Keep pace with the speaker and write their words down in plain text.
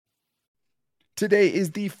Today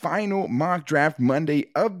is the final mock draft Monday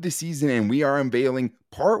of the season, and we are unveiling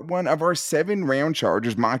part one of our 7-round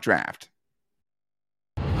Chargers mock draft.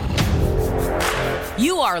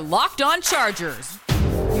 You are Locked On Chargers,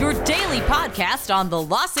 your daily podcast on the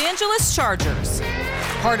Los Angeles Chargers,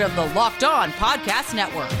 part of the Locked On Podcast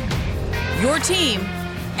Network, your team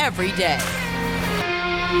every day.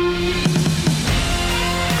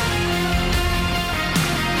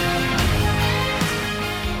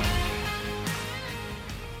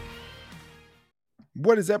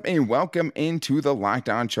 What is up, and welcome into the Locked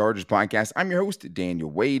On Chargers podcast. I'm your host, Daniel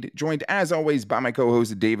Wade, joined as always by my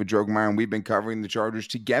co-host, David Drogemeyer, and we've been covering the Chargers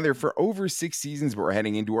together for over 6 seasons, but we're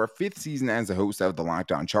heading into our 5th season as a host of the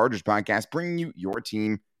Locked On Chargers podcast, bringing you your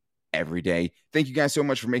team every day. Thank you guys so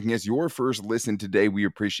much for making us your first listen today. We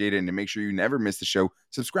appreciate it, and to make sure you never miss the show,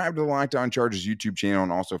 subscribe to the Locked On Chargers YouTube channel,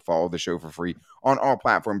 and also follow the show for free on all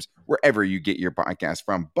platforms, wherever you get your podcast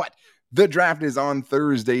from. But the draft is on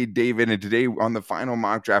Thursday, David, and today on the final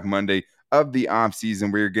mock draft Monday of the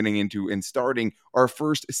offseason, we're getting into and starting our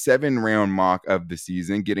first 7-round mock of the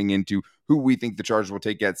season, getting into who we think the Chargers will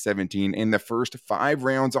take at 17 in the first 5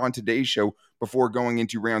 rounds on today's show before going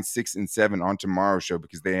into round 6 and 7 on tomorrow's show,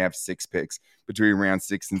 because they have 6 picks between round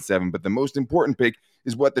 6 and 7. But the most important pick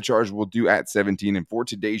is what the Chargers will do at 17. And for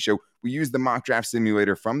today's show, we used the mock draft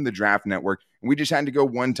simulator from the Draft Network, and we just had to go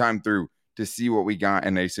one time through to see what we got,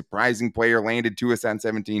 and a surprising player landed to us at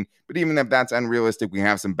 17. But even if that's unrealistic, we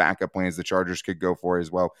have some backup plans the Chargers could go for as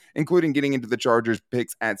well, including getting into the Chargers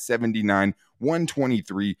picks at 79,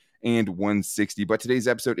 123, and 160. But today's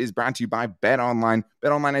episode is brought to you by BetOnline.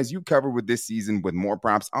 BetOnline has you covered with this season with more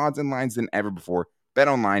props, odds, and lines than ever before.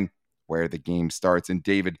 BetOnline, where the game starts. And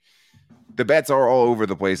David, the bets are all over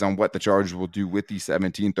the place on what the Chargers will do with the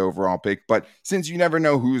 17th overall pick. But since you never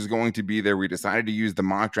know who's going to be there, we decided to use the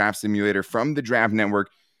mock draft simulator from the Draft Network.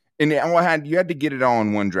 And you had to get it all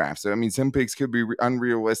in one draft. So, I mean, some picks could be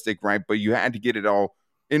unrealistic, right? But you had to get it all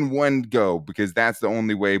in one go, because that's the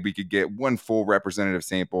only way we could get one full representative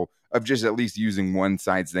sample of just at least using one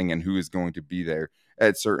side's thing and who is going to be there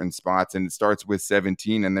at certain spots. And it starts with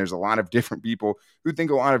 17, and there's a lot of different people who think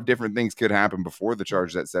a lot of different things could happen before the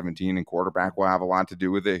Chargers at 17, and quarterback will have a lot to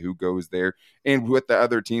do with it, who goes there, and what the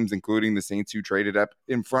other teams, including the Saints who traded up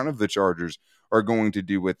in front of the Chargers, are going to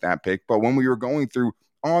do with that pick. But when we were going through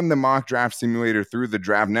on the mock draft simulator through the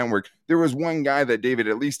Draft Network, there was one guy that, David,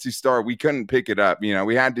 at least to start, we couldn't pick it up. You know,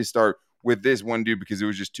 we had to start with this one dude because it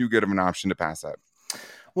was just too good of an option to pass up.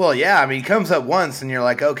 Well, yeah, I mean, he comes up once and you're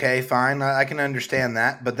like, okay, fine, I can understand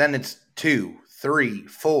that. But then it's 2, 3,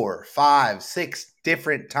 4, 5, 6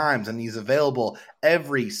 different times, and he's available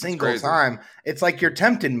every single time. It's like you're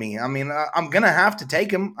tempting me. I mean, I'm going to have to take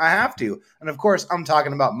him. I have to. And, of course, I'm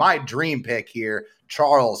talking about my dream pick here,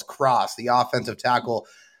 Charles Cross, the offensive tackle.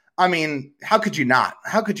 I mean, how could you not?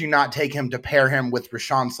 How could you not take him to pair him with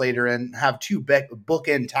Rashawn Slater and have 2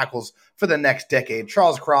 bookend tackles for the next decade?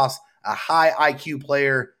 Charles Cross, a high IQ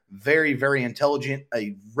player, very, very intelligent,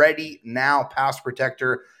 a ready now pass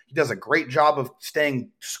protector. He does a great job of staying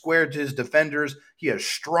square to his defenders. He has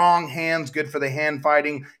strong hands, good for the hand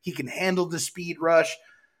fighting. He can handle the speed rush.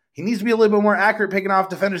 He needs to be a little bit more accurate picking off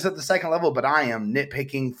defenders at the second level, but I am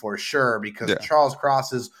nitpicking for sure because Charles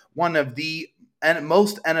Cross is one of the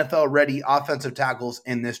most NFL-ready offensive tackles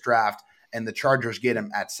in this draft, and the Chargers get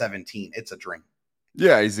him at 17. It's a dream.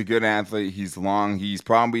 Yeah, he's a good athlete. He's long. He's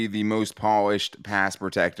probably the most polished pass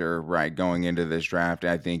protector, right, going into this draft,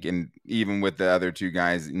 I think. And even with the other 2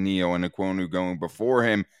 guys, Neo and Ekwonu, going before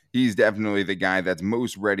him, he's definitely the guy that's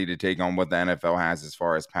most ready to take on what the NFL has as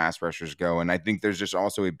far as pass rushers go. And I think there's just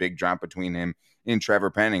also a big drop between him and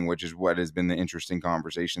Trevor Penning, which is what has been the interesting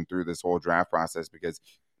conversation through this whole draft process, because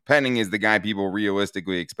Penning is the guy people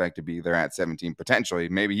realistically expect to be there at 17. Potentially,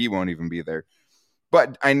 maybe he won't even be there.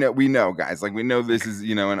 But we know, guys, like we know this is,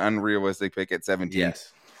 an unrealistic pick at 17.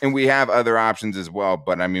 Yes. And we have other options as well.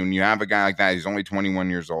 But I mean, when you have a guy like that, he's only 21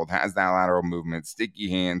 years old, has that lateral movement, sticky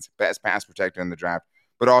hands, best pass protector in the draft,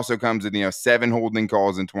 but also comes with, 7 holding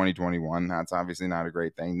calls in 2021. That's obviously not a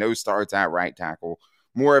great thing. No starts at right tackle,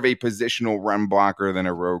 more of a positional run blocker than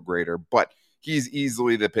a road grader, but he's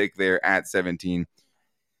easily the pick there at 17.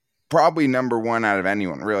 Probably number 1 out of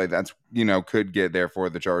anyone, really. That's, could get there for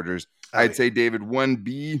the Chargers. I'd say, David,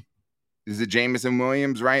 1B, is it Jameson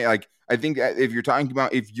Williams, right? Like, I think if you're talking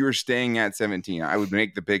about if you're staying at 17, I would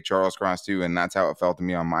make the pick Charles Cross too, and that's how it felt to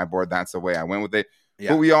me on my board. That's the way I went with it. Yeah.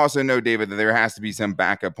 But we also know, David, that there has to be some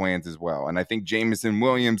backup plans as well. And I think Jameson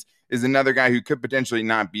Williams is another guy who could potentially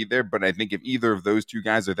not be there, but I think if either of those 2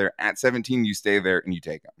 guys are there at 17, you stay there and you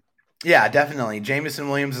take them. Yeah, definitely. Jameson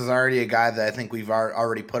Williams is already a guy that I think we've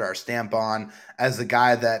already put our stamp on as the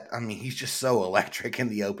guy that, I mean, he's just so electric in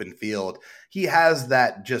the open field. He has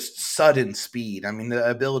that just sudden speed. I mean, the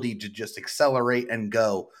ability to just accelerate and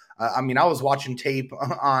go. I mean, I was watching tape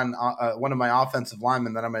on one of my offensive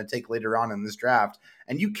linemen that I'm going to take later on in this draft,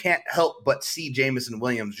 and you can't help but see Jameson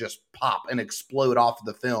Williams just pop and explode off of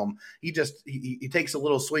the film. He takes a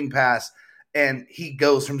little swing pass and he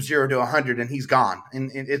goes from 0 to 100 and he's gone.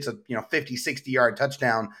 And it's a 50, 60-yard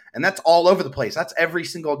touchdown. And that's all over the place. That's every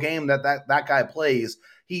single game that guy plays.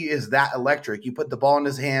 He is that electric. You put the ball in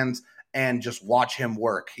his hands and just watch him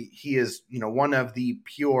work. He is, one of the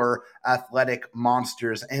pure athletic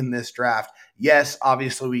monsters in this draft. Yes,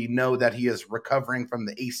 obviously we know that he is recovering from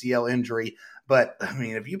the ACL injury. But, I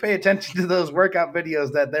mean, if you pay attention to those workout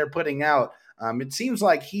videos that they're putting out, it seems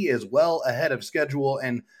like he is well ahead of schedule.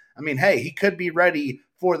 And, I mean, hey, he could be ready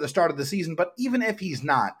for the start of the season, but even if he's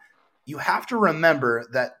not, you have to remember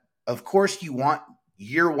that, of course, you want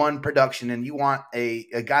year one production and you want a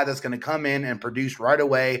guy that's going to come in and produce right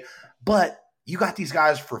away, but you got these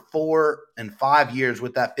guys for 4 and 5 years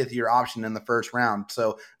with that 5th-year option in the first round.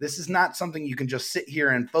 So this is not something you can just sit here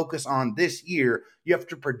and focus on this year. You have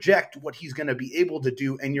to project what he's going to be able to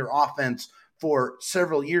do in your offense for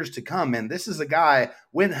several years to come. And this is a guy,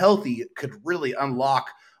 when healthy, could really unlock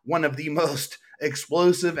one of the most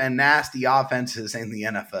explosive and nasty offenses in the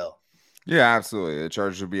NFL. Yeah, absolutely. The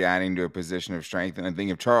Chargers will be adding to a position of strength. And I think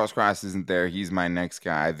if Charles Cross isn't there, he's my next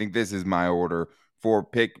guy. I think this is my order for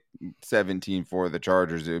pick 17 for the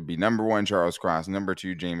Chargers. It would be number 1, Charles Cross, number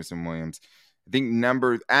 2, Jameson Williams. I think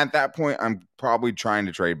at that point, I'm probably trying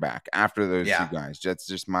to trade back after those two guys. That's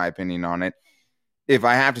just my opinion on it. If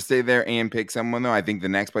I have to stay there and pick someone, though, I think the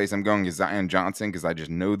next place I'm going is Zion Johnson because I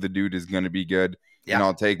just know the dude is going to be good. Yeah. And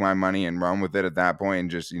I'll take my money and run with it at that point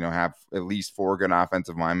and just, have at least 4 good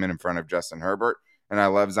offensive linemen in front of Justin Herbert. And I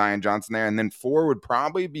love Zion Johnson there. And then 4 would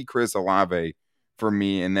probably be Chris Olave for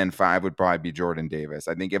me. And then 5 would probably be Jordan Davis.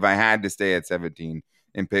 I think if I had to stay at 17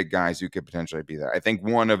 and pick guys who could potentially be there, I think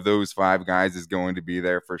one of those 5 guys is going to be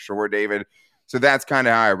there for sure, David. So that's kind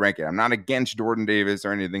of how I rank it. I'm not against Jordan Davis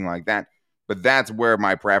or anything like that, but that's where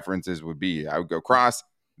my preferences would be. I would go Cross,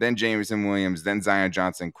 then Jameson Williams, then Zion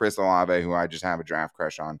Johnson, Chris Olave, who I just have a draft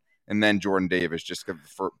crush on, and then Jordan Davis, just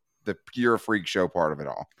for the pure freak show part of it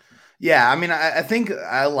all. Yeah, I mean, I think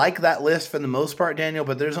I like that list for the most part, Daniel,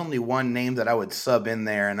 but there's only one name that I would sub in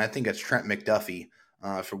there, and I think it's Trent McDuffie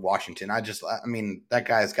for Washington. I mean, that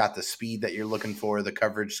guy's got the speed that you're looking for, the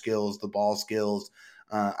coverage skills, the ball skills.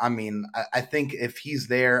 I think if he's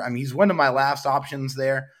there, I mean, he's one of my last options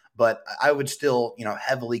there, but I would still,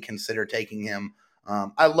 heavily consider taking him.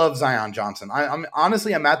 I love Zion Johnson. I'm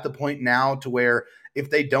honestly at the point now to where if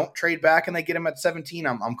they don't trade back and they get him at 17,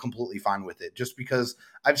 I'm completely fine with it, just because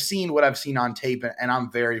I've seen what I've seen on tape, and I'm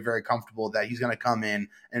very, very comfortable that he's going to come in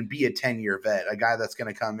and be a 10-year vet, a guy that's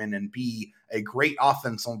going to come in and be a great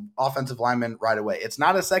offensive lineman right away. It's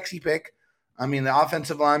not a sexy pick. I mean, the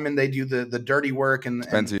offensive linemen, they do the dirty work.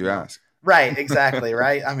 Depends who you ask. Right, exactly,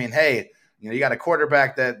 right? I mean, hey, you got a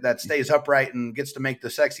quarterback that stays upright and gets to make the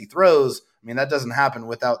sexy throws. I mean, that doesn't happen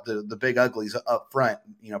without the big uglies up front,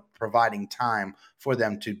 providing time for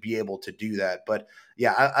them to be able to do that. But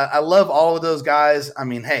yeah, I love all of those guys. I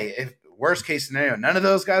mean, hey, if worst case scenario, none of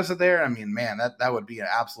those guys are there, I mean, man, that would be an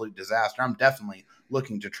absolute disaster. I'm definitely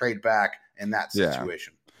looking to trade back in that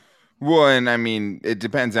situation. Yeah. Well, and I mean, it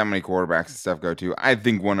depends how many quarterbacks and stuff go to. I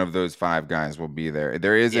think one of those 5 guys will be there.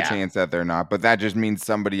 There is a chance that they're not, but that just means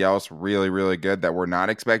somebody else really, really good that we're not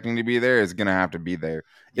expecting to be there is going to have to be there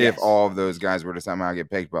if all of those guys were to somehow get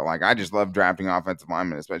picked. But I just love drafting offensive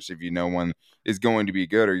linemen, especially if one is going to be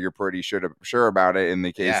good or you're pretty sure about it. In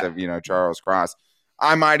the case of, Charles Cross,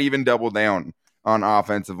 I might even double down on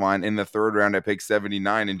offensive line in the 3rd round at pick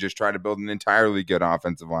 79 and just try to build an entirely good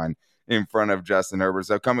offensive line in front of Justin Herbert.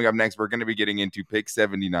 So coming up next, we're going to be getting into pick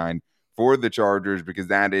 79 for the Chargers because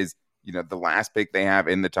that is, the last pick they have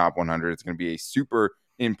in the top 100. It's going to be a super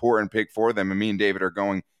important pick for them. And me and David are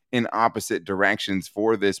going in opposite directions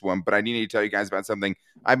for this one. But I need to tell you guys about something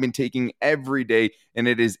I've been taking every day, and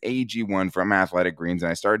it is AG1 from Athletic Greens.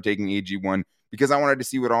 And I started taking AG1 because I wanted to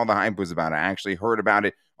see what all the hype was about. I actually heard about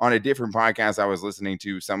it on a different podcast I was listening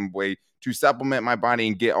to, some way to supplement my body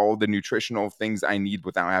and get all the nutritional things I need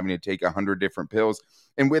without having to take 100 different pills.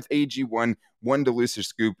 And with AG1, one delicious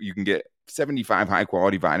scoop, you can get 75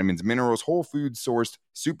 high-quality vitamins, minerals, whole food sourced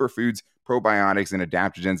superfoods, probiotics, and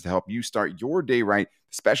adaptogens to help you start your day right.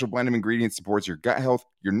 The special blend of ingredients supports your gut health,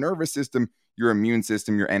 your nervous system, your immune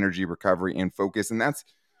system, your energy, recovery, and focus. And that's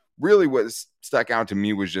really what stuck out to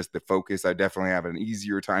me was just the focus. I definitely have an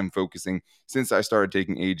easier time focusing since I started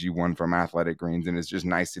taking AG1 from Athletic Greens, and it's just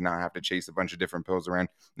nice to not have to chase a bunch of different pills around.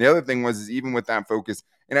 The other thing is even with that focus,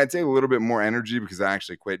 and I'd say a little bit more energy because I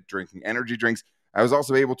actually quit drinking energy drinks, I was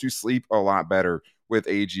also able to sleep a lot better with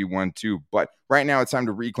AG1 too. But right now it's time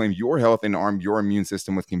to reclaim your health and arm your immune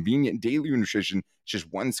system with convenient daily nutrition. It's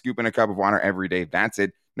just 1 scoop in a cup of water every day. That's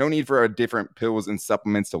it. No need for different pills and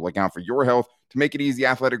supplements to look out for your health. To make it easy,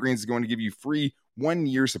 Athletic Greens is going to give you free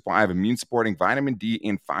 1-year supply of immune-supporting vitamin D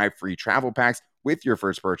and 5 free travel packs with your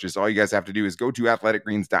first purchase. All you guys have to do is go to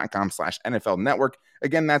athleticgreens.com/NFL Network.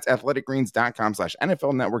 Again, that's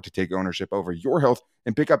athleticgreens.com/NFL Network to take ownership over your health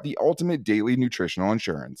and pick up the ultimate daily nutritional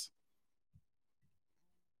insurance.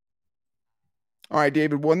 All right,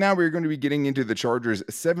 David. Well, now we're going to be getting into the Chargers'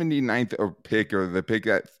 79th pick, or the pick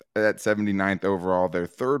at 79th overall, their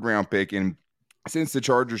 3rd round pick. And since the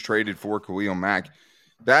Chargers traded for Khalil Mack,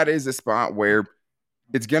 that is a spot where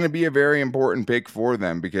it's going to be a very important pick for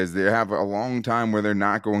them because they have a long time where they're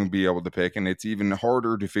not going to be able to pick, and it's even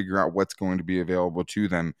harder to figure out what's going to be available to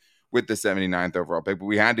them with the 79th overall pick. But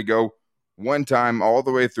we had to go one time all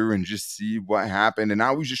the way through and just see what happened, and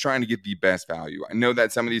I was just trying to get the best value. I know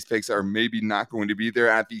that some of these picks are maybe not going to be there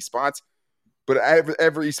at these spots, but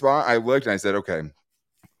every spot I looked and I said, okay,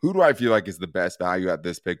 who do I feel like is the best value at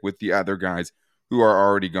this pick with the other guys who are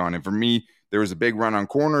already gone? And for me, there was a big run on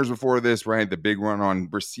corners before this, right? The big run on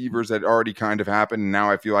receivers had already kind of happened. And now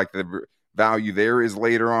I feel like the value there is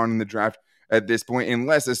later on in the draft at this point,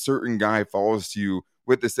 unless a certain guy falls to you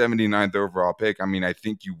with the 79th overall pick. I mean, I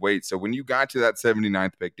think you wait. So when you got to that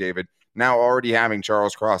 79th pick, David, now already having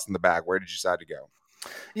Charles Cross in the back, where did you decide to go?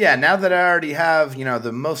 Yeah, now that I already have,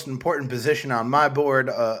 the most important position on my board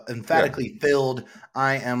emphatically filled,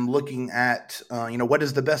 I am looking at, what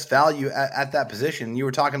is the best value at that position. You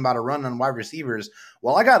were talking about a run on wide receivers.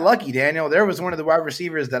 Well, I got lucky, Daniel. There was one of the wide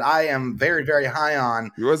receivers that I am very, very high on.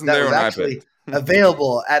 He wasn't there when actually I picked.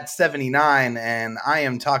 Available at 79, and I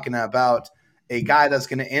am talking about a guy that's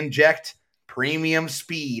going to inject premium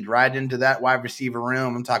speed right into that wide receiver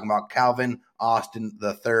room. I'm talking about Calvin Austin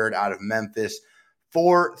III out of Memphis.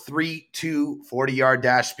 4.32 40-yard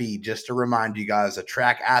dash speed. Just to remind you guys, a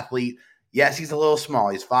track athlete. Yes, he's a little small.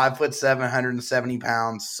 He's 5'7", 170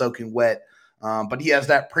 pounds, soaking wet. But he has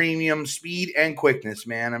that premium speed and quickness,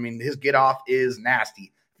 man. I mean, his get off is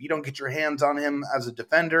nasty. If you don't get your hands on him as a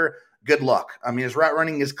defender, good luck. I mean, his route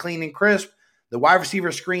running is clean and crisp. The wide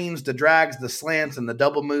receiver screens, the drags, the slants, and the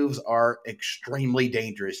double moves are extremely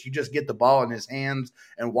dangerous. You just get the ball in his hands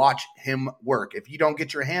and watch him work. If you don't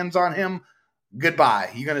get your hands on him, goodbye.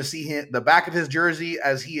 You're going to see the back of his jersey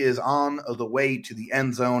as he is on the way to the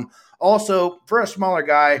end zone. Also, for a smaller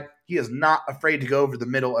guy, he is not afraid to go over the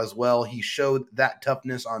middle as well. He showed that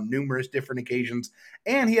toughness on numerous different occasions,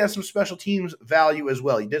 and he has some special teams value as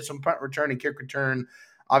well. He did some punt return and kick return.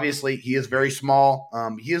 Obviously, he is very small.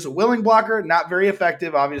 He is a willing blocker, not very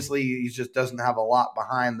effective. Obviously, he just doesn't have a lot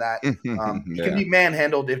behind that. He can be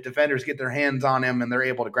manhandled if defenders get their hands on him and they're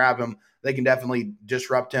able to grab him. They can definitely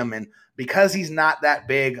disrupt him. And because he's not that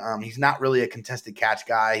big, he's not really a contested catch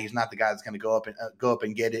guy. He's not the guy that's going to go up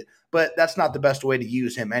and get it. But that's not the best way to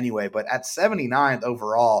use him anyway. But at 79th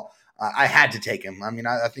overall, I had to take him. I mean,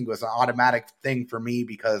 I think it was an automatic thing for me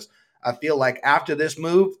because I feel like after this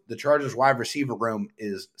move, the Chargers wide receiver room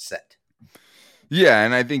is set. Yeah,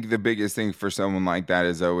 and I think the biggest thing for someone like that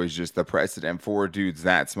is always just the precedent for dudes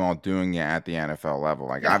that small doing it at the NFL level.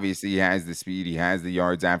 Like, obviously, he has the speed, he has the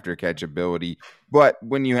yards after catch ability, but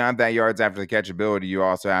when you have that yards after the catch ability, you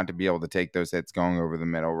also have to be able to take those hits going over the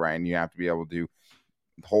middle, right? And you have to be able to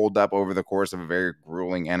hold up over the course of a very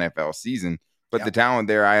grueling NFL season. But the talent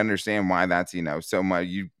there, I understand why that's, so much.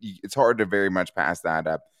 It's hard to very much pass that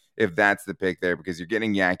up if that's the pick there, because you're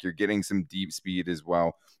getting yak, you're getting some deep speed as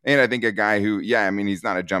well. And I think a guy who, he's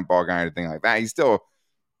not a jump ball guy or anything like that. He's still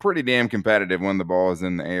pretty damn competitive when the ball is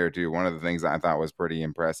in the air too. One of the things I thought was pretty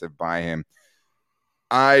impressive by him.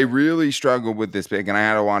 I really struggled with this pick, and I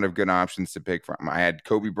had a lot of good options to pick from. I had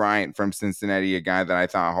Kobe Bryant from Cincinnati, a guy that I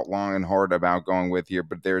thought long and hard about going with here,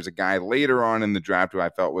 but there's a guy later on in the draft who I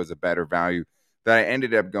felt was a better value that I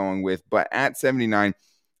ended up going with. But at 79,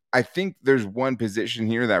 I think there's one position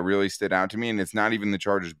here that really stood out to me, and it's not even the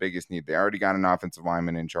Chargers' biggest need. They already got an offensive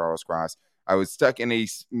lineman in Charles Cross. I was stuck in a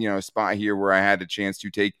spot here where I had a chance to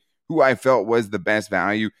take who I felt was the best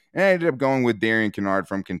value, and I ended up going with Darian Kinnard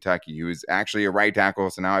from Kentucky, who is actually a right tackle,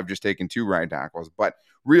 so now I've just taken 2 right tackles, but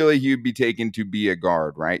really he'd be taken to be a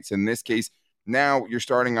guard, right? So in this case, now your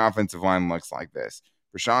starting offensive line looks like this.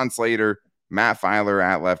 Rashawn Slater, Matt Filer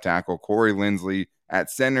at left tackle, Corey Linsley at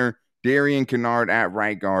center, Darian Kennard at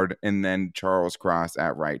right guard, and then Charles Cross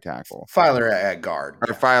at right tackle. Filer at guard.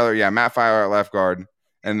 Or Filer, yeah, Matt Filer at left guard.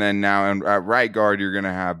 And then now at right guard, you're going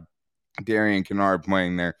to have Darian Kennard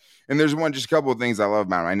playing there. And there's just a couple of things I love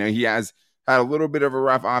about him. I know he has had a little bit of a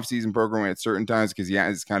rough offseason program at certain times because he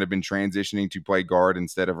has kind of been transitioning to play guard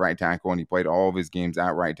instead of right tackle, and he played all of his games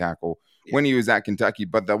at right tackle when he was at Kentucky.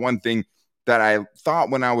 But the one thing that I thought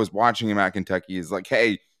when I was watching him at Kentucky is like,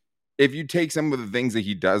 hey, if you take some of the things that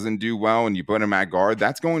he doesn't do well and you put him at guard,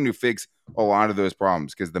 that's going to fix a lot of those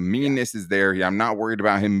problems because the meanness is there. I'm not worried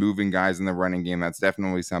about him moving guys in the running game. That's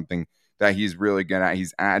definitely something that he's really good at.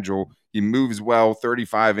 He's agile. He moves well,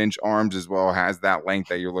 35-inch arms as well, has that length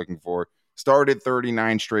that you're looking for. Started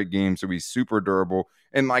 39 straight games, so he's super durable.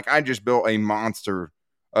 And like I just built a monster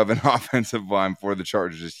of an offensive line for the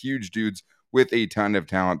Chargers. Just huge dudes with a ton of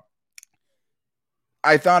talent.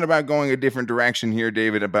 I thought about going a different direction here,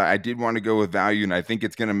 David, but I did want to go with value, and I think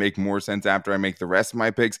it's going to make more sense after I make the rest of my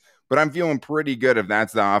picks. But I'm feeling pretty good if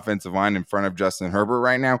that's the offensive line in front of Justin Herbert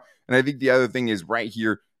right now. And I think the other thing is right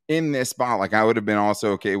here in this spot, like I would have been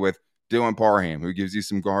also okay with Dylan Parham, who gives you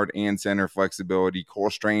some guard and center flexibility. Cole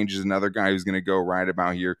Strange is another guy who's going to go right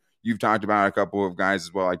about here. You've talked about a couple of guys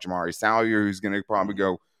as well, like Jamari Salyer, who's going to probably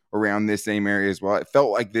go around this same area as well. It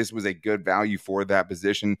felt like this was a good value for that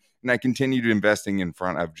position, and I continued investing in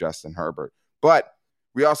front of Justin Herbert. But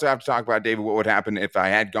we also have to talk about, David, what would happen if I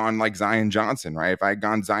had gone like Zion Johnson, right? If I had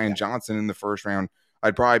gone Zion Johnson in the first round,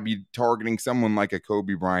 I'd probably be targeting someone like a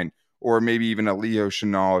Kobe Bryant or maybe even a Leo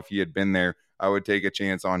Chenal. If he had been there, I would take a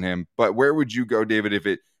chance on him. But where would you go, David, if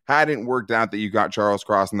it hadn't worked out that you got Charles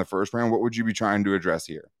Cross in the first round? What would you be trying to address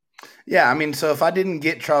here? Yeah, I mean, so if I didn't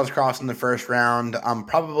get Charles Cross in the first round, I'm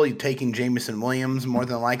probably taking Jameson Williams more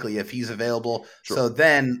than likely if he's available. Sure. So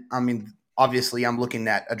then, I mean, obviously I'm looking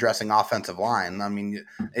at addressing offensive line. I mean,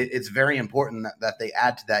 it's very important that they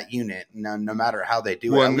add to that unit no matter how they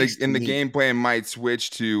do it. Well, the game plan might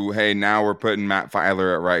switch to, hey, now we're putting Matt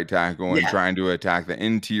Filer at right tackle and trying to attack the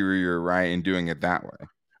interior, right, and doing it that way.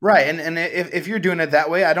 Right, and if you're doing it that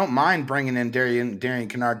way, I don't mind bringing in Darian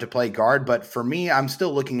Kennard to play guard, but for me, I'm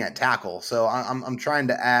still looking at tackle. So I'm trying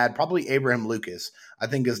to add probably Abraham Lucas, I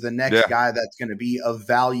think is the next guy that's going to be of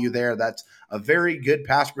value there. That's a very good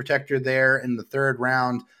pass protector there in the third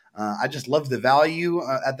round. I just love the value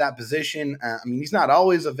at that position. I mean, he's not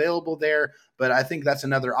always available there, but I think that's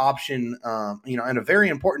another option, and a very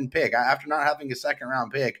important pick. After not having a second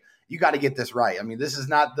round pick, you got to get this right. I mean, this is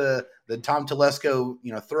not the Tom Telesco,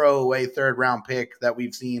 throwaway third round pick that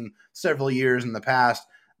we've seen several years in the past.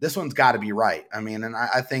 This one's got to be right. I mean, and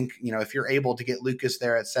I think, if you're able to get Lucas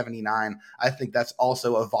there at 79, I think that's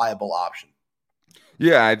also a viable option.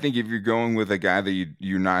 Yeah, I think if you're going with a guy that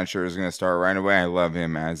you're not sure is going to start right away, I love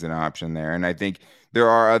him as an option there. And I think there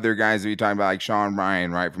are other guys that we talk about, like Sean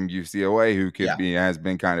Ryan, right, from UCLA, who has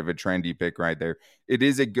been kind of a trendy pick right there. It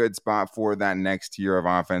is a good spot for that next tier of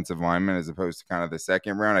offensive linemen as opposed to kind of the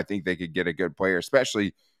second round. I think they could get a good player,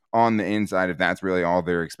 especially on the inside, if that's really all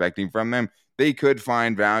they're expecting from them. They could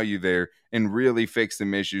find value there and really fix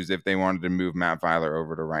some issues if they wanted to move Matt Filer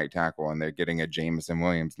over to right tackle and they're getting a Jameson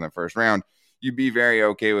Williams in the first round. You'd be very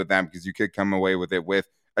okay with that because you could come away with it with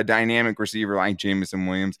a dynamic receiver like Jameson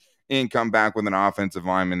Williams and come back with an offensive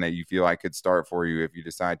lineman that you feel like could start for you if you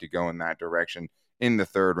decide to go in that direction in the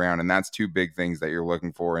third round. And that's two big things that you're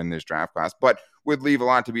looking for in this draft class, but would leave a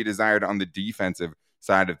lot to be desired on the defensive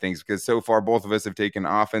side of things because so far both of us have taken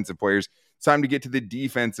offensive players. It's time to get to the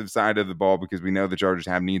defensive side of the ball because we know the Chargers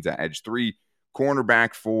have needs at edge 3,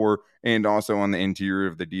 cornerback 4, and also on the interior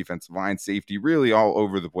of the defensive line, safety, really all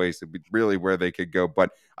over the place. It'd be really where they could go. But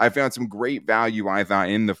I found some great value, I thought,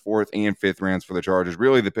 in the 4th and 5th rounds for the Chargers.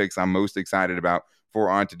 Really the picks I'm most excited about for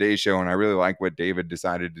on today's show, and I really like what David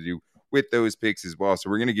decided to do with those picks as well. So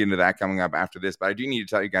we're going to get into that coming up after this. But I do need to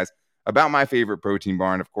tell you guys about my favorite protein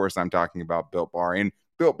bar, and of course, I'm talking about Built Bar. And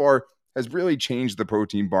Built Bar has really changed the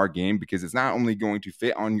protein bar game because it's not only going to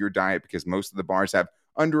fit on your diet because most of the bars have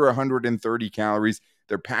under 130 calories.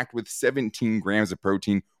 They're packed with 17 grams of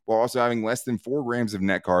protein while also having less than 4 grams of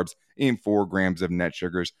net carbs and 4 grams of net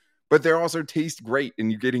sugars. But they also taste great,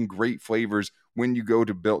 and you're getting great flavors when you go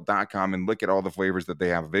to Built.com and look at all the flavors that they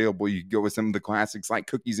have available. You can go with some of the classics like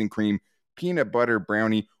cookies and cream, peanut butter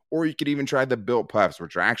brownie, or you could even try the Built Puffs,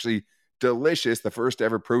 which are actually delicious. The first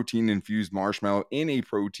ever protein-infused marshmallow in a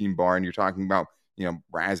protein bar, and you're talking about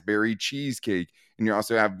raspberry cheesecake, and you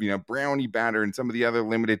also have brownie batter and some of the other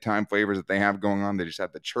limited time flavors that they have going on. They just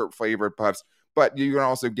have the chirp flavored puffs, but you can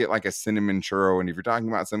also get like a cinnamon churro. And if you're talking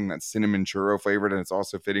about something that's cinnamon churro flavored and it's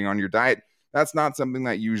also fitting on your diet, that's not something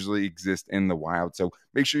that usually exists in the wild. So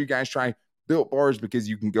make sure you guys try Built Bars, because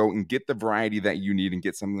you can go and get the variety that you need and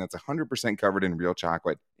get something that's 100% covered in real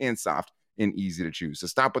chocolate and soft and easy to chew. So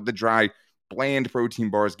stop with the dry, bland protein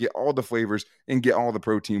bars, get all the flavors and get all the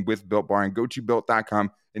protein with Built Bar, and go to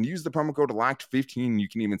built.com and use the promo code LOCKED15. You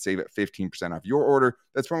can even save it 15% off your order.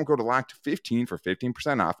 That's promo code LOCKED15 for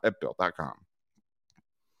 15% off at built.com.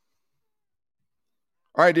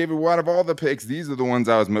 All right, David, out of all the picks, these are the ones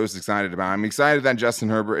I was most excited about. I'm excited that Justin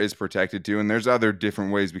Herbert is protected too, and there's other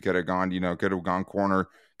different ways we could have gone. Could have gone corner,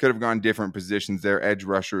 could have gone different positions there, edge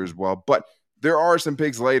rusher as well. But there are some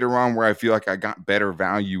picks later on where I feel like I got better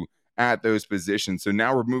value at those positions. So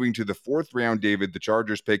now we're moving to the 4th round, David. The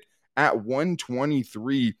Chargers pick at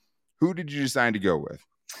 123. Who did you decide to go with?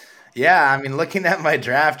 Yeah, I mean, looking at my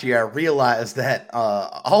draft here, I realized that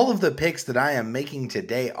all of the picks that I am making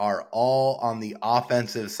today are all on the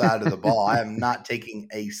offensive side of the ball. I am not taking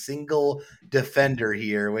a single defender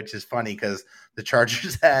here, which is funny because the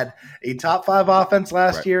Chargers had a top 5 offense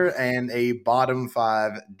last year and a bottom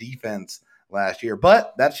 5 defense last year.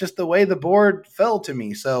 But that's just the way the board fell to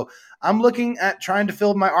me. So I'm looking at trying to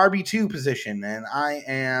fill my RB2 position,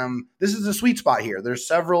 and this is a sweet spot here. There's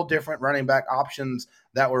several different running back options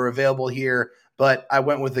that were available here, but I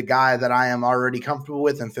went with the guy that I am already comfortable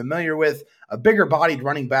with and familiar with, a bigger bodied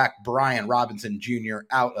running back, Brian Robinson Jr.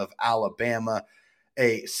 out of Alabama,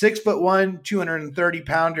 a 6'1", 230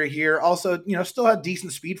 pounder here. Also, still had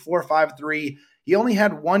decent speed, 4.53. He only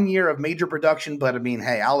had 1 year of major production, but I mean,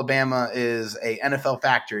 hey, Alabama is a NFL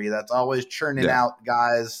factory that's always churning out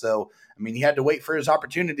guys. So, I mean, he had to wait for his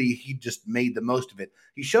opportunity. He just made the most of it.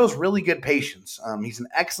 He shows really good patience. He's an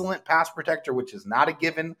excellent pass protector, which is not a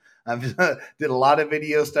given. I did a lot of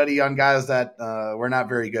video study on guys that were not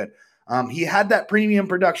very good. He had that premium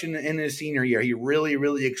production in his senior year. He really,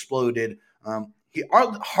 really exploded. He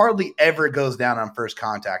hardly ever goes down on first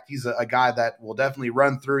contact. He's a guy that will definitely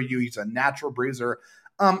run through you. He's a natural bruiser.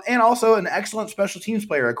 And also an excellent special teams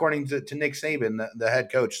player, according to Nick Saban, the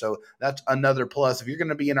head coach. So that's another plus. If you're going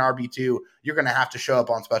to be an RB2, you're going to have to show up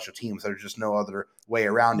on special teams. There's just no other way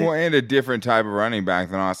around it. Well, and a different type of running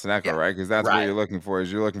back than Austin Ekeler, right? Because that's what you're looking for.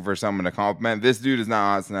 Is you're looking for someone to complement. This dude is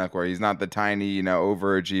not Austin Ekeler. He's not the tiny,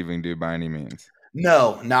 overachieving dude by any means.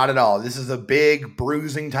 No, not at all. This is a big,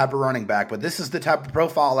 bruising type of running back, but this is the type of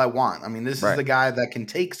profile I want. I mean, this is the guy that can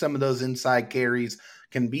take some of those inside carries,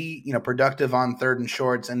 can be, productive on 3rd and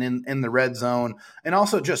shorts and in the red zone, and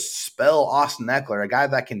also just spell Austin Ekeler, a guy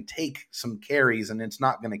that can take some carries and it's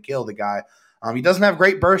not going to kill the guy. He doesn't have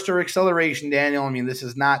great burst or acceleration, Daniel. I mean, this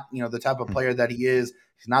is not, the type of player that he is.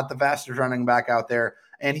 He's not the fastest running back out there,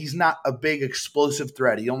 and he's not a big explosive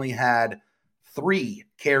threat. He only had 3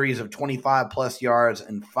 carries of 25-plus yards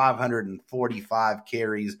and 545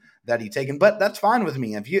 carries that he taken. But that's fine with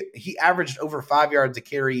me. If he averaged over 5 yards a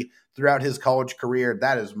carry throughout his college career,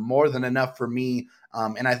 that is more than enough for me.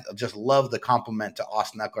 And I just love the compliment to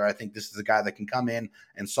Austin Ekeler. I think this is a guy that can come in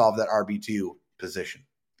and solve that RB2 position.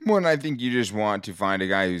 Well, and I think you just want to find a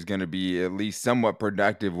guy who's going to be at least somewhat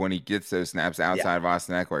productive when he gets those snaps outside of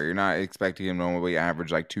Austin Ekeler. You're not expecting him to only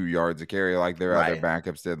average like 2 yards a carry like their other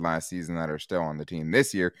backups did last season that are still on the team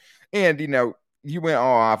this year. And, you went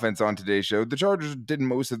all offense on today's show. The Chargers did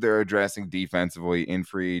most of their addressing defensively in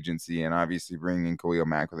free agency and obviously bringing in Khalil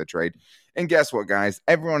Mack with a trade. And guess what, guys?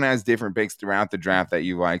 Everyone has different picks throughout the draft that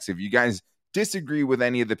you like. So if you guys disagree with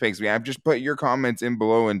any of the picks we have, just put your comments in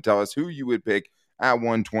below and tell us who you would pick at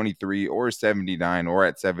 123 or 79 or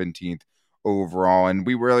at 17th overall. And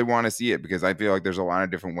we really want to see it because I feel like there's a lot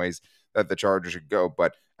of different ways that the Chargers should go.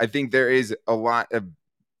 But I think there is a lot of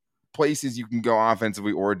places you can go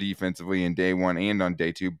offensively or defensively in day 1 and on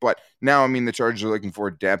day 2. But now, the Chargers are looking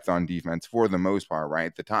for depth on defense for the most part,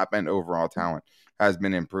 right? The top end overall talent has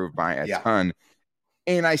been improved by a ton.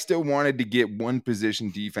 And I still wanted to get one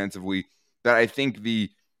position defensively that I think the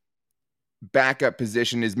backup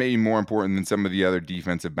position is maybe more important than some of the other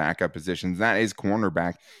defensive backup positions. That is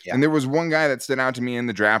cornerback. And there was one guy that stood out to me in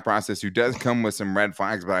the draft process who does come with some red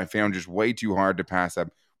flags, but I found just way too hard to pass up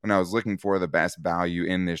when I was looking for the best value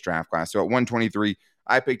in this draft class. So at 123,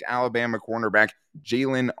 I picked Alabama cornerback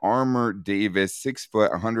Jalen Armour-Davis, 6 foot,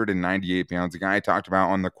 198 pounds, a guy I talked about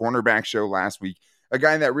on the cornerback show last week, a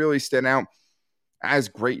guy that really stood out as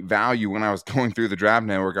great value when I was going through the draft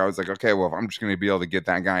network. I was like, okay, well, if I'm just going to be able to get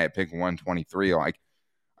that guy at pick 123,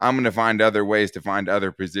 I'm going to find other ways to find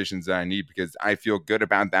other positions that I need because I feel good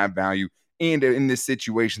about that value and in this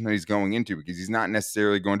situation that he's going into because he's not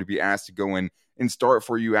necessarily going to be asked to go in and start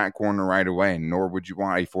for you at corner right away, nor would you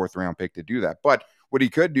want a 4th round pick to do that. But what he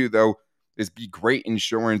could do, though, is be great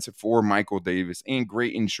insurance for Michael Davis and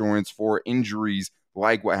great insurance for injuries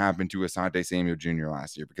like what happened to Asante Samuel Jr.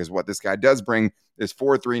 last year, because what this guy does bring is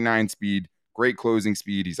 4.39 speed, great closing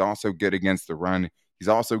speed. He's also good against the run. He's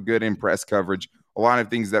also good in press coverage. A lot of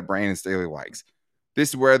things that Brandon Staley likes. This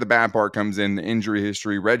is where the bad part comes in, the injury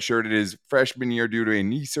history. Redshirted his freshman year due to a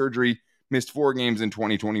knee surgery, missed 4 games in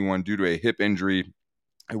 2021 due to a hip injury.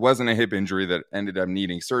 It wasn't a hip injury that ended up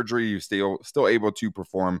needing surgery. He was still able to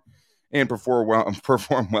perform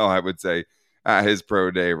well, I would say, at his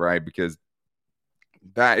pro day, right? Because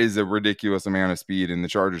that is a ridiculous amount of speed, and the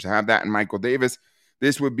Chargers have that in Michael Davis.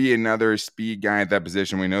 This would be another speed guy at that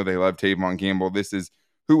position. We know they love Tavon Campbell. This is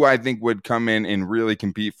who I think would come in and really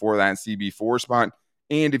compete for that CB4 spot.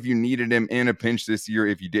 And if you needed him in a pinch this year,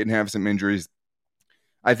 if you didn't have some injuries,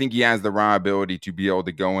 I think he has the raw ability to be able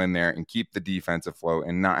to go in there and keep the defense afloat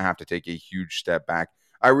and not have to take a huge step back.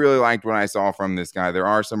 I really liked what I saw from this guy. There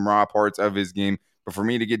are some raw parts of his game, but for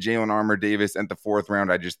me to get Jalen Armour-Davis at the 4th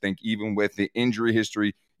round, I just think even with the injury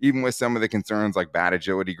history, even with some of the concerns like bad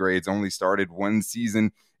agility grades, only started 1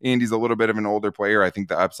 season, and he's a little bit of an older player, I think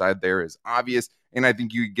the upside there is obvious, and I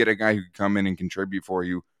think you get a guy who could come in and contribute for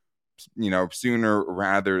you, sooner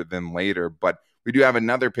rather than later. But we do have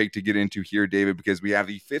another pick to get into here, David, because we have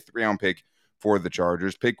the 5th round pick for the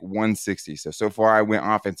Chargers, pick 160. So far I went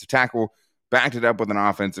offensive tackle, backed it up with an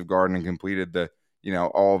offensive guard, and completed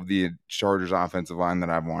all of the Chargers offensive line that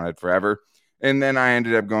I've wanted forever. And then I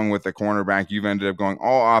ended up going with a cornerback. You've ended up going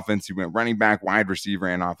all offense. You went running back, wide receiver,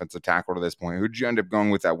 and offensive tackle to this point. Who'd you end up going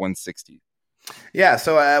with at 160? Yeah,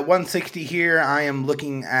 so at 160 here, I am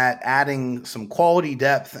looking at adding some quality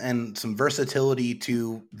depth and some versatility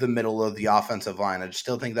to the middle of the offensive line. I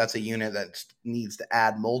still think that's a unit that needs to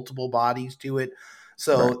add multiple bodies to it.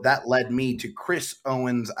 So That led me to Chris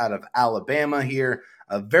Owens out of Alabama here,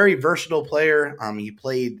 a very versatile player. He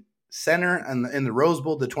played center in the Rose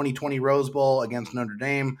Bowl, the 2020 Rose Bowl against Notre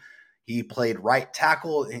Dame. He played right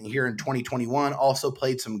tackle here in 2021, also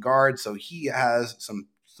played some guard. So he has some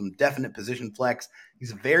definite position flex.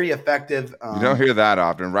 He's very effective. You don't hear that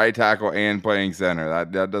often, right tackle and playing center.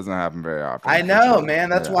 That doesn't happen very often. I know, man.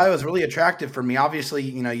 That's why it was really attractive for me. Obviously,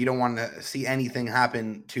 you don't want to see anything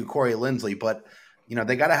happen to Corey Linsley, but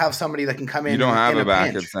they got to have somebody that can come in. You don't have a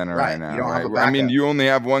backup center right now. You don't have a backup. I mean, you only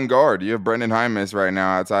have one guard. You have Brendan Hymas right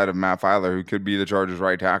now outside of Matt Filer, who could be the Chargers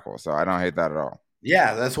right tackle. So I don't hate that at all.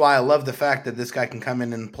 Yeah, that's why I love the fact that this guy can come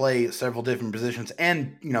in and play several different positions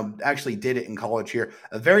and, actually did it in college here.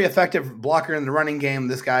 A very effective blocker in the running game.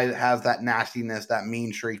 This guy has that nastiness, that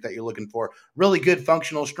mean streak that you're looking for. Really good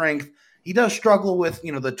functional strength. He does struggle with,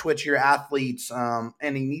 the twitchier athletes,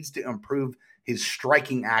 and he needs to improve his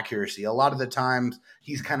striking accuracy. A lot of the times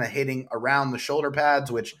he's kind of hitting around the shoulder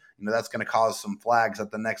pads, which, that's going to cause some flags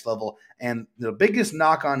at the next level. And the biggest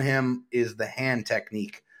knock on him is the hand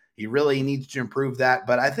technique. He really needs to improve that.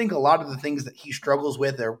 But I think a lot of the things that he struggles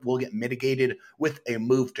with will get mitigated with a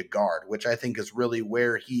move to guard, which I think is really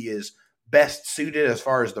where he is best suited as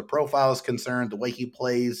far as the profile is concerned, the way he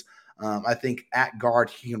plays. I think at guard,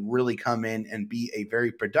 he can really come in and be a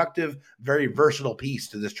very productive, very versatile piece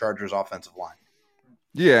to this Chargers offensive line.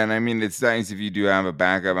 Yeah, and I mean, it's nice if you do have a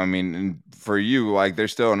backup. I mean, for you,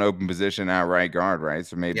 there's still an open position at right guard, right?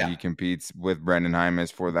 So maybe he competes with Brendan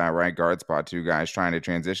Hymas for that right guard spot, 2 guys trying to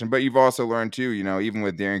transition. But you've also learned, too, even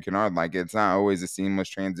with Darian Kinnard, it's not always a seamless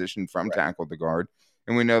transition from tackle to guard.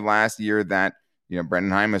 And we know last year that,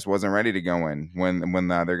 Brendan Hymas wasn't ready to go in when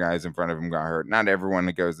the other guys in front of him got hurt. Not everyone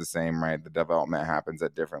goes the same, right? The development happens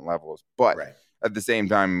at different levels. But at the same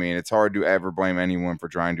time, I mean, it's hard to ever blame anyone for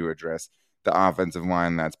trying to address the offensive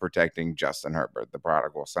line that's protecting Justin Herbert, the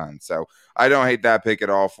prodigal son. So I don't hate that pick at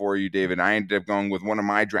all for you, David. I ended up going with one of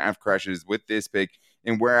my draft crushes with this pick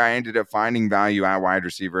and where I ended up finding value at wide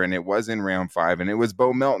receiver, and it was in round 5, and it was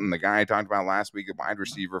Bo Melton, the guy I talked about last week, a wide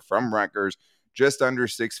receiver from Rutgers, just under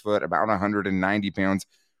 6 foot, about 190 pounds,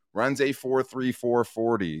 runs a 4.3,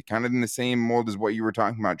 4.40, kind of in the same mold as what you were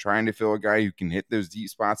talking about, trying to fill a guy who can hit those deep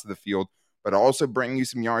spots of the field, but also bring you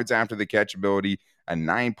some yards after the catch ability, a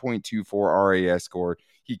 9.24 RAS score.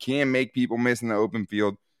 He can make people miss in the open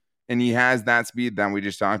field, and he has that speed that we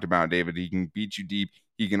just talked about, David. He can beat you deep.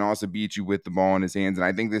 He can also beat you with the ball in his hands, and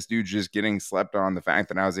I think this dude's just getting slept on. The fact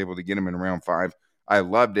that I was able to get him in round 5, I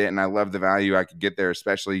loved it, and I love the value I could get there,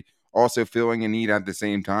 especially also filling a need at the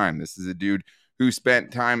same time. This is a dude who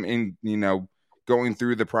spent time in, going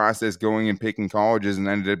through the process, going and picking colleges, and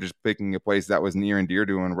ended up just picking a place that was near and dear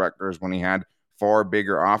to him in Rutgers when he had far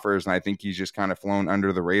bigger offers. And I think he's just kind of flown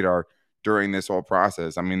under the radar during this whole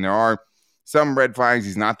process. I mean, there are some red flags.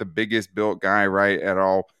 He's not the biggest built guy, right, at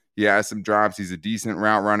all. He has some drops. He's a decent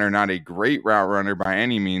route runner, not a great route runner by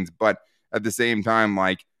any means, but at the same time,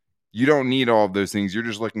 you don't need all of those things. You're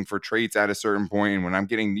just looking for traits at a certain point. And when I'm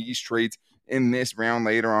getting these traits in this round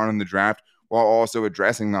later on in the draft, while also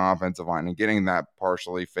addressing the offensive line and getting that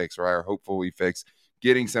partially fixed, right, or hopefully fixed,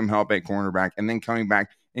 getting some help at cornerback, and then coming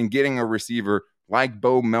back and getting a receiver like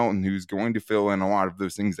Bo Melton, who's going to fill in a lot of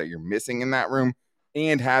those things that you're missing in that room,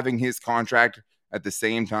 and having his contract at the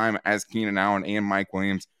same time as Keenan Allen and Mike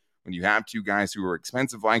Williams. When you have two guys who are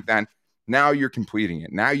expensive like that, now you're completing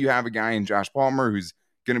it. Now you have a guy in Josh Palmer who's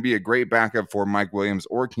going to be a great backup for Mike Williams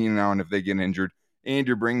or Keenan Allen if they get injured, and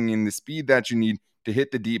you're bringing in the speed that you need to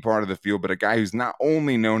hit the deep part of the field, but a guy who's not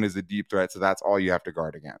only known as a deep threat, so that's all you have to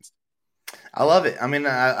guard against. I love it. I mean,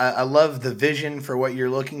 I love the vision for what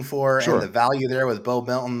you're looking for and the value there with Bo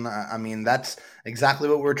Melton. I mean, that's exactly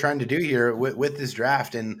what we're trying to do here with this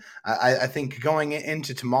draft. And I think going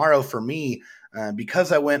into tomorrow for me,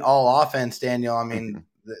 because I went all offense, Daniel, I mean,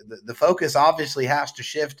 the focus obviously has to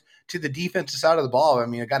shift to the defensive side of the ball. I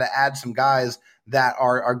mean, I got to add some guys that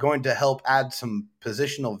are going to help add some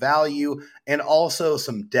positional value and also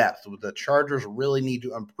some depth. The Chargers really need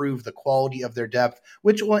to improve the quality of their depth,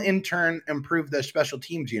 which will in turn improve their special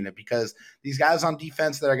teams unit, because these guys on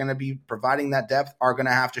defense that are going to be providing that depth are going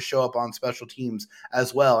to have to show up on special teams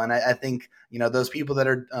as well. And I think, those people that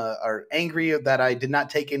are angry that I did not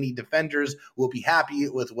take any defenders will be happy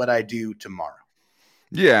with what I do tomorrow.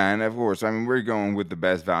 Yeah, and of course, I mean, we're going with the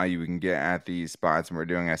best value we can get at these spots, and we're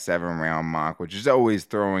doing a 7-round mock, which is always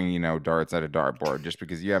throwing, darts at a dartboard just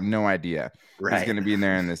because you have no idea who's going to be in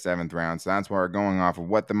there in the 7th round. So that's why we're going off of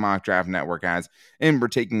what the Mock Draft Network has, and we're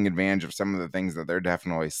taking advantage of some of the things that they're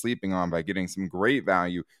definitely sleeping on by getting some great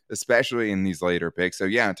value, especially in these later picks. So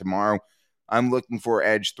yeah, tomorrow I'm looking for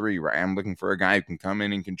edge 3, right? I'm looking for a guy who can come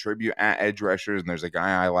in and contribute at edge rushers, and there's a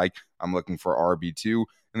guy I like. I'm looking for RB2.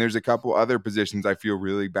 And there's a couple other positions I feel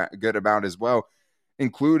really good about as well,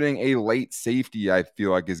 including a late safety I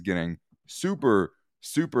feel like is getting super,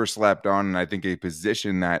 super slept on. And I think a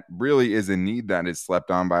position that really is a need that is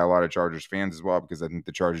slept on by a lot of Chargers fans as well, because I think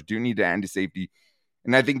the Chargers do need to add a safety.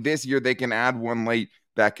 And I think this year they can add one late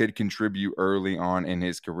that could contribute early on in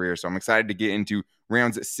his career. So I'm excited to get into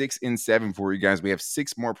rounds 6 and 7 for you guys. We have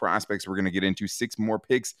 6 more prospects we're going to get into, 6 more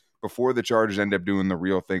picks before the Chargers end up doing the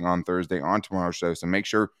real thing on Thursday on tomorrow's show. So make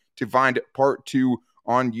sure to find part 2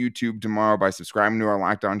 on YouTube tomorrow by subscribing to our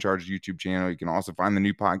Locked On Chargers YouTube channel. You can also find the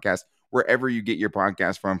new podcast wherever you get your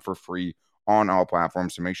podcast from for free on all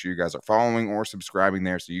platforms. So make sure you guys are following or subscribing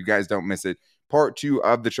there so you guys don't miss it. Part 2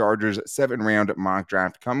 of the Chargers 7-round mock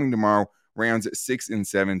draft coming tomorrow, rounds 6 and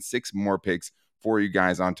 7, 6 more picks for you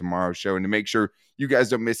guys on tomorrow's show. And to make sure you guys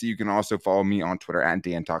don't miss it, you can also follow me on Twitter at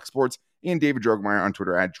DanTalkSports and David Drogemeyer on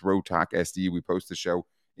Twitter at DroTalkSD. We post the show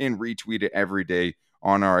and retweet it every day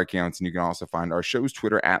on our accounts. And you can also find our show's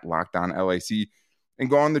Twitter at LockedOnLAC, and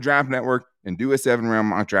go on the Draft Network and do a 7-round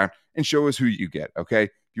mock draft and show us who you get, okay?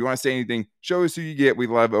 If you want to say anything, show us who you get. We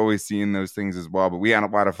love always seeing those things as well. But we had a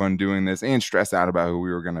lot of fun doing this and stressed out about who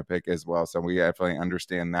we were going to pick as well. So we definitely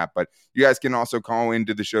understand that. But you guys can also call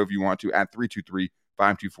into the show if you want to at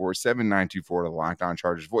 323-524-7924 to the Locked On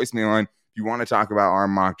Chargers voicemail line. If you want to talk about our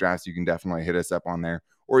mock drafts, you can definitely hit us up on there.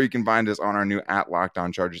 Or you can find us on our new at Locked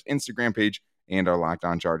On Chargers Instagram page and our Locked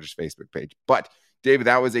On Chargers Facebook page. But, David,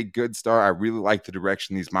 that was a good start. I really like the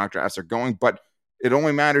direction these mock drafts are going, but it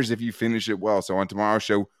only matters if you finish it well. So on tomorrow's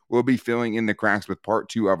show, we'll be filling in the cracks with part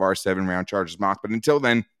 2 of our 7-round Chargers mock. But until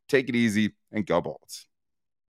then, take it easy and go Bolts.